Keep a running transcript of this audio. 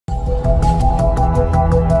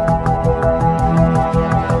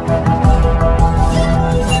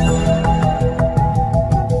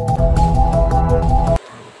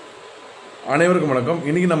அனைவருக்கும் வணக்கம்.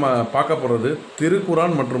 இன்னைக்கு நம்ம பார்க்க போகிறது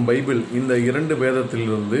திருக்குரான் மற்றும் பைபிள் இந்த இரண்டு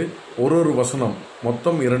வேதத்திலிருந்து ஒரு வசனம்,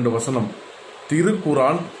 மொத்தம் 2 வசனம்.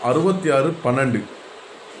 திருக்குரான் 66:12,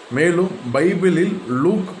 மேலும் பைபிளில்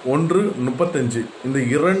லூக் 1:35. இந்த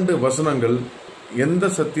 2 வசனங்கள் எந்த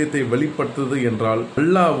சத்தியத்தை வெளிப்படுத்துது என்றால்,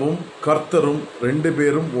 அல்லாவும் கர்த்தரும் 2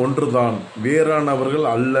 பேரும் ஒன்றுதான், வேறானவர்கள்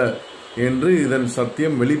அல்ல என்று இதன்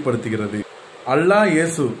சத்தியம் வெளிப்படுத்துகிறது. அல்லாஹ்,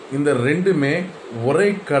 இயேசு இந்த 2மே ஒரே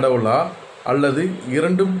கடவுளா அல்லது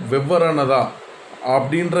 2ம் வெவ்வேறானதா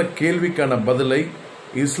அப்படின்ற கேள்விக்கான பதிலை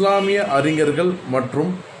இஸ்லாமிய அறிஞர்கள் மற்றும்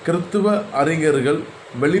கிறிஸ்துவ அறிஞர்கள்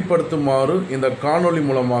வெளிப்படுத்துமாறு இந்த காணொளி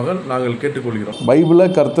மூலமாக நாங்கள் கேட்டுக்கொள்கிறோம்.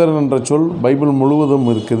 பைபிளில் கர்த்தர் என்ற சொல் பைபிள் முழுவதும்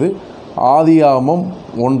இருக்குது. ஆதியாகமம்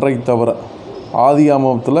ஒன்றை தவிர.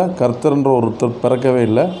 ஆதியாகமத்தில் கர்த்தர்ன்ற ஒருத்தர் பிறக்கவே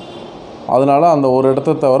இல்லை. அதனால் அந்த ஒரு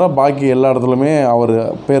இடத்த தவிர பாக்கி எல்லா இடத்துலையுமே அவர்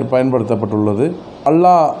பேர் பயன்படுத்தப்பட்டுள்ளது.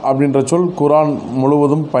 அல்லாஹ் அப்படின்ற சொல் குரான்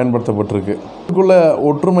முழுவதும் பயன்படுத்தப்பட்டிருக்கு. இதுக்குள்ள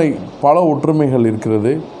ஒற்றுமை, பல ஒற்றுமைகள்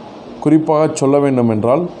இருக்கிறது. குறிப்பாக சொல்ல வேண்டும்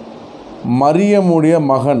என்றால், மரியமுடைய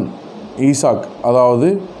மகன் ஈசாக், அதாவது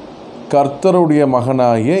கர்த்தருடைய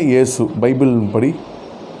மகனாகிய இயேசு, பைபிளின் படி.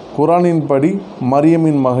 குரானின் படி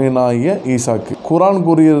மரியமின் மகனாகிய ஈசாக்கு. குரான்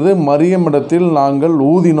கூறுகிறது, மரியமிடத்தில் நாங்கள்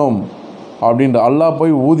ஊதினோம் அப்படின்ற. அல்லாஹ்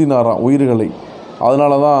போய் ஊதினாராம் உயிர்களை.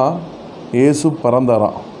 அதனால தான் இயேசு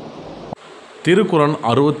பிறந்தாராம். திருக்குரான்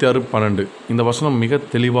 66:12 இந்த வசனம் மிக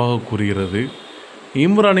தெளிவாக கூறுகிறது,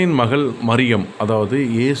 இம்ரானின் மகள் மரியம், அதாவது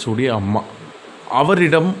இயேசுடைய அம்மா,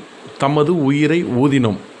 அவரிடம் தமது உயிரை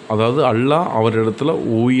ஊதினோம். அதாவது அல்லாஹ் அவரிடத்தில்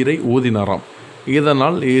உயிரை ஊதினாராம்.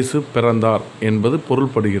 இதனால் இயேசு பிறந்தார் என்பது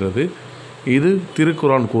பொருள்படுகிறது. இது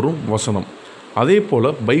திருக்குரான் கூறும் வசனம். அதே போல்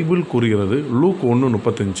பைபிள் கூறுகிறது, லூக்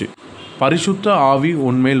 1:35, பரிசுத்த ஆவி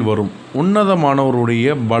உன்மேல் வரும்,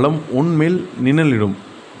 உன்னதமானவருடைய பலம் உன்மேல் நிழலிடும்.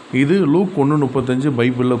 இது லூக் 1:35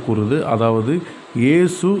 பைபிளில் கூறுது. அதாவது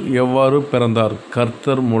இயேசு எவ்வாறு பிறந்தார்,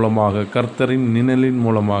 கர்த்தர் மூலமாக, கர்த்தரின் நிழலின்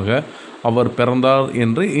மூலமாக அவர் பிறந்தார்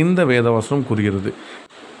என்று இந்த வேதவசனம் கூறுகிறது.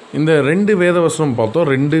 இந்த 2 வேதவசனம்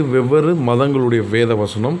பார்த்தோம். 2 வெவ்வேறு மதங்களுடைய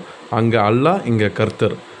வேதவசனம். அங்கே அல்லாஹ், இங்கே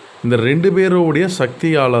கர்த்தர். இந்த 2 பேருடைய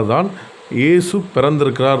சக்தியால் தான் இயேசு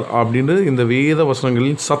பிறந்திருக்கிறார் அப்படின்னு இந்த வேத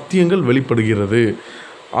வசனங்களின் சத்தியங்கள் வெளிப்படுகிறது.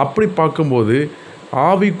 அப்படி பார்க்கும்போது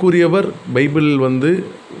ஆவிக்குரியவர் பைபிளில்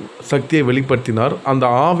சக்தியை வெளிப்படுத்தினார். அந்த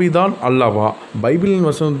ஆவிதான் அல்லாவா? பைபிளின்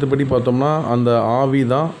வசனத்தைப்படி பார்த்தோம்னா அந்த ஆவி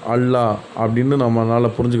தான் அல்லாஹ் அப்படின்னு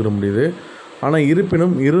நம்மளால் புரிஞ்சுக்கிட முடியுது. ஆனால்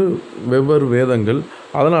இருப்பினும் 2 வெவ்வேறு வேதங்கள்.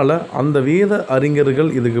 அதனால் அந்த வேத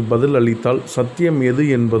அறிஞர்கள் இதுக்கு பதில் அளித்தால் சத்தியம் எது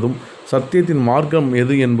என்பதும் சத்தியத்தின் மார்க்கம்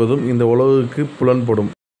எது என்பதும் இந்த உலகுக்கு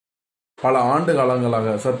புலன்படும். பல ஆண்டு காலங்களாக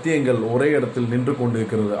சத்தியங்கள் ஒரே இடத்தில் நின்று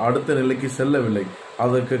கொண்டிருக்கிறது, அடுத்த நிலைக்கு செல்லவில்லை.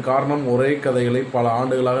 அதற்கு காரணம் ஒரே கதைகளை பல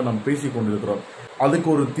ஆண்டுகளாக நாம் பேசிக் கொண்டிருக்கிறோம். அதுக்கு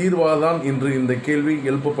ஒரு தீர்வாக தான் இன்று இந்த கேள்வி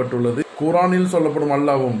எழுப்பப்பட்டுள்ளது. குரானில் சொல்லப்படும்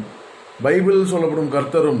அல்லாவும் பைபிளில் சொல்லப்படும்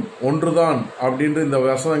கர்த்தரும் ஒன்றுதான் அப்படின்ற இந்த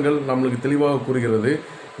வசனங்கள் நம்மளுக்கு தெளிவாக கூறுகிறது.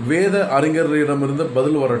 வேத அறிஞர்களிடமிருந்து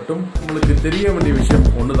பதில் வரட்டும். உங்களுக்கு தெரிய வேண்டிய விஷயம்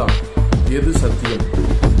ஒன்றுதான், எது சத்தியம்?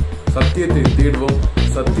 சத்தியத்தை தேடுவோம்,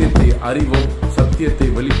 சத்தியத்தை அறிவோம், சத்தியத்தை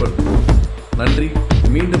வெளிப்படுத்துவோம். நன்றி.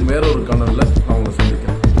 மீண்டும் வேறொரு காணொளியில் நான் உங்களை சந்திக்கிறேன்.